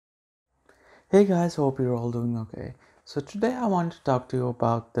Hey guys, hope you're all doing okay. So today I want to talk to you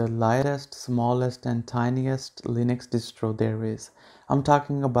about the lightest, smallest and tiniest Linux distro there is. I'm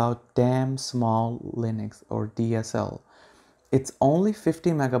talking about Damn Small Linux or DSL. It's only 50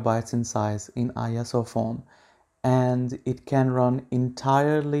 megabytes in size in ISO form and it can run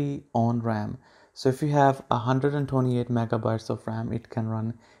entirely on RAM. So if you have 128 megabytes of RAM, it can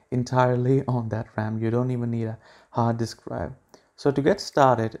run entirely on that RAM. You don't even need a hard disk drive. So to get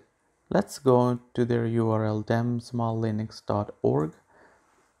started, let's go to their URL demsmalllinux.org,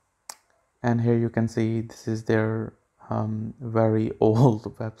 and here you can see this is their very old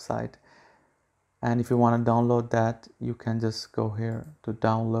website. And if you want to download that, you can just go here to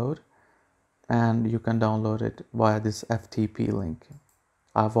download, and you can download it via this FTP link.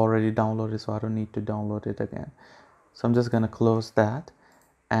 I've already downloaded, so I don't need to download it again. So I'm just gonna close that,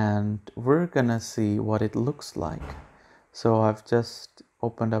 and we're gonna see what it looks like. So I've just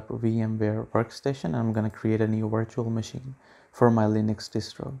opened up VMware Workstation and I'm gonna create a new virtual machine for my Linux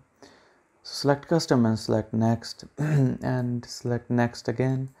distro. So select custom and select next and select next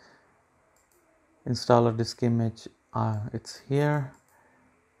again. Installer disk image, it's here.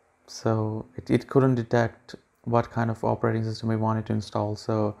 So it couldn't detect what kind of operating system we wanted to install,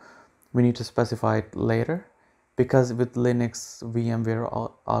 so we need to specify it later, because with Linux VMware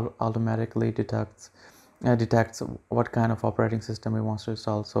automatically detects what kind of operating system it wants to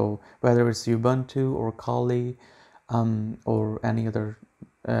install. So whether it's Ubuntu or Kali or any other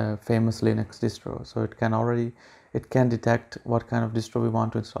famous Linux distro, so it can detect what kind of distro we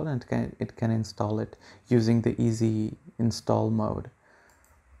want to install, and it can install it using the easy install mode.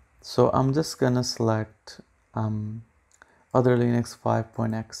 So I'm just gonna select other Linux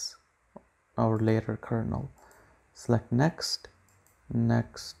 5.x or later kernel. Select next.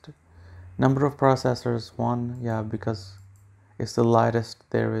 Number of processors 1, yeah, because it's the lightest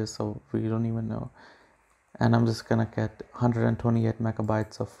there is, so we don't even know. And I'm just gonna get 128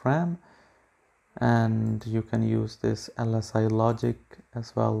 megabytes of RAM, and you can use this LSI logic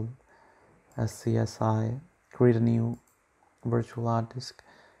as well as CSI. Create a new virtual hard disk,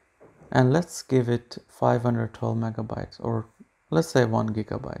 and let's give it 512 megabytes, or let's say 1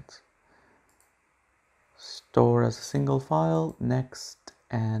 gigabyte. Store as a single file, next,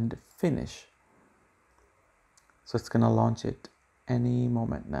 and finish. So it's gonna launch it any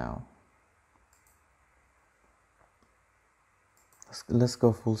moment now. Let's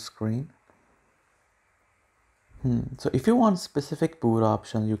go full screen. So if you want specific boot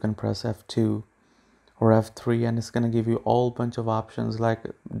options, you can press F2 or F3, and it's going to give you all bunch of options like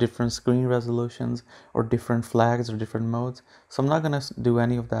different screen resolutions or different flags or different modes. So I'm not going to do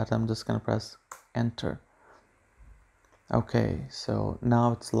any of that. I'm just going to press enter. Okay, so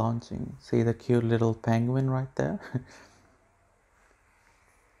now it's launching. See the cute little penguin right there?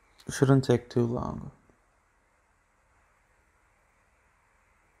 Shouldn't take too long.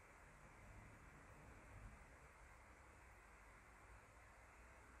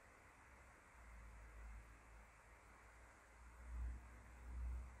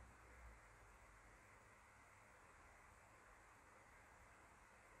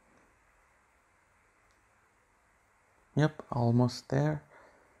 Yep, almost there.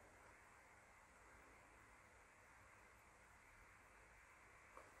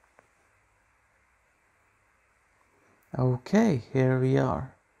 Okay, here we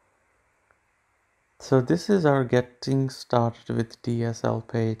are. So this is our getting started with DSL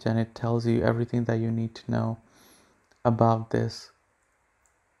page, and it tells you everything that you need to know about this.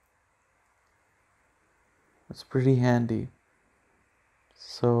 It's pretty handy.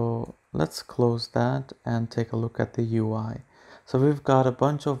 So let's close that and take a look at the UI. So we've got a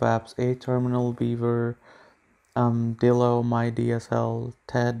bunch of apps: A Terminal, Beaver, Dillo, MyDSL,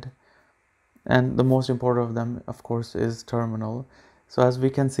 TED, and the most important of them, of course, is Terminal. So as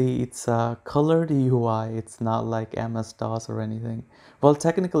we can see, it's a colored UI. It's not like MS-DOS or anything. Well,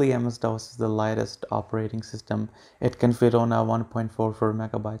 technically MS-DOS is the lightest operating system. It can fit on a 1.44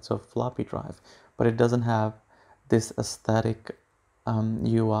 megabytes of floppy drive, but it doesn't have this aesthetic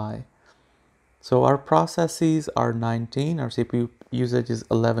UI. So our processes are 19, our CPU usage is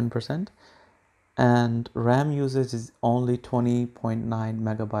 11%, and RAM usage is only 20.9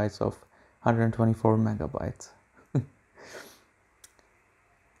 megabytes of 124 megabytes.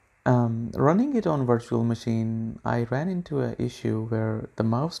 Running it on virtual machine, I ran into an issue where the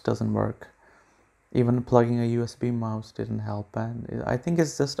mouse doesn't work. Even plugging a USB mouse didn't help, and I think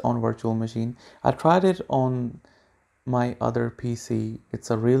it's just on virtual machine. I tried it on my other PC. It's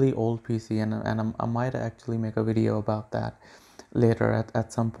a really old PC, and I might actually make a video about that later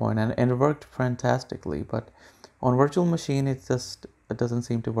at some point, and it worked fantastically. But on virtual machine, it doesn't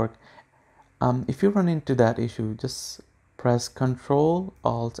seem to work. If you run into that issue, just press Control,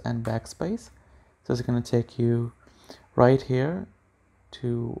 Alt, and Backspace. So it's going to take you right here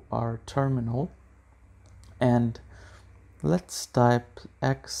to our terminal, and let's type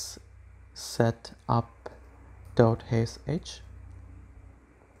xsetup.sh.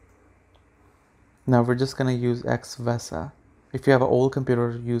 Now we're just going to use xvesa. If you have an old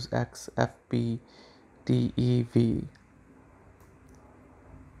computer, use xfbdev.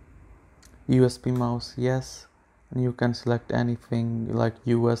 USB mouse, yes, and you can select anything like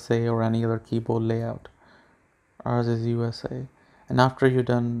USA or any other keyboard layout. Ours is USA. And after you're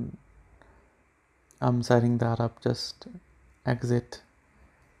done setting that up, just exit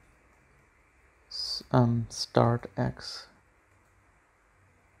start X.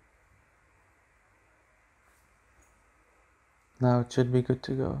 Now it should be good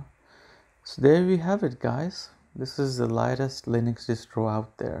to go. So there we have it, guys. This is the lightest Linux distro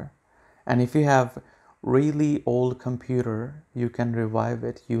out there. And if you have really old computer, you can revive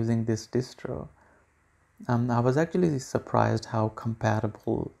it using this distro. I was actually surprised how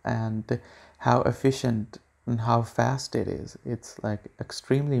compatible and how efficient and how fast it is. It's like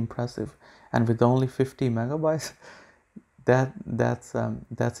extremely impressive, and with only 50 megabytes,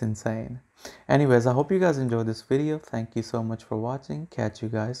 that's insane. Anyways, I hope you guys enjoyed this video. Thank you so much for watching. Catch you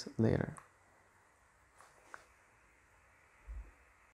guys later.